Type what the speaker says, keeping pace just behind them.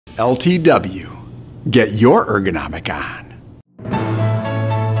LTW, get your ergonomic on.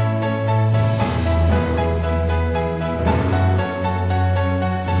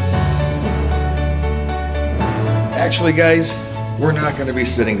 Actually, guys, we're not going to be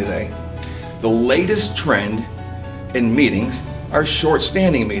sitting today. The latest trend in meetings are short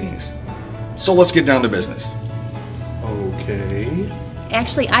standing meetings. So let's get down to business. Okay.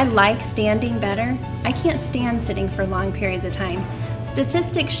 Actually, I like standing better. I can't stand sitting for long periods of time.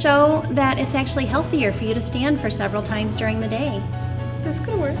 Statistics show that it's actually healthier for you to stand for several times during the day. This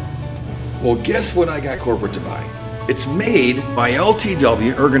could work. Well, guess what I got corporate to buy? It's made by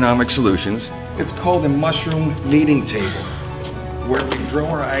LTW Ergonomic Solutions. It's called a mushroom meeting table, where we grow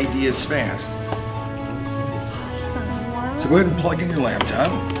our ideas fast. So go ahead and plug in your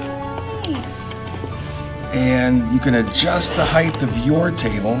laptop. And you can adjust the height of your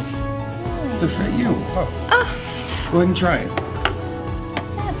table to fit you. Go ahead and try it.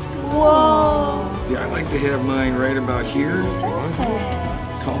 That's cool. Whoa. Yeah, I like to have mine right about here.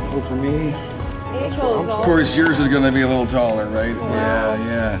 Perfect. Comfortable for me. Of course, yours is going to be a little taller, right? Wow.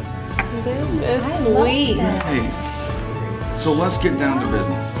 Yeah. This is sweet. Hey, so let's get down to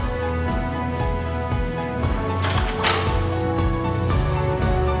business.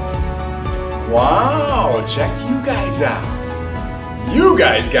 Wow, check you guys out. You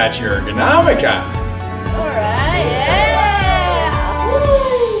guys got your ergonomic on. All right, yeah.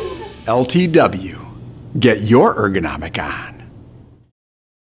 LTW, get your ergonomic on.